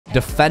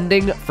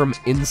defending from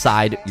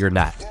inside your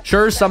net.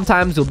 Sure,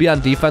 sometimes you'll be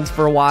on defense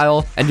for a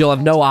while and you'll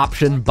have no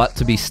option but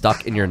to be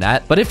stuck in your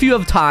net. But if you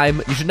have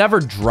time, you should never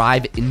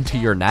drive into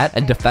your net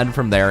and defend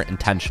from there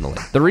intentionally.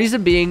 The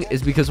reason being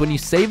is because when you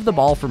save the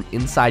ball from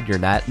inside your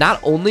net, not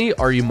only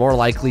are you more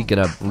likely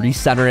gonna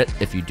recenter it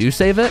if you do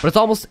save it, but it's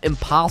almost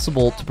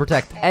impossible to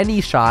protect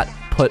any shot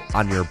put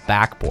on your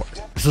backboard.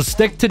 So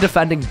stick to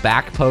defending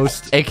back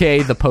post,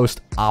 aka the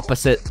post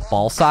opposite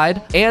ball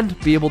side, and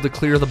be able to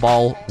clear the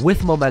ball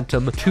with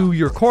momentum to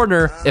your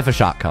corner if a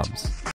shot comes.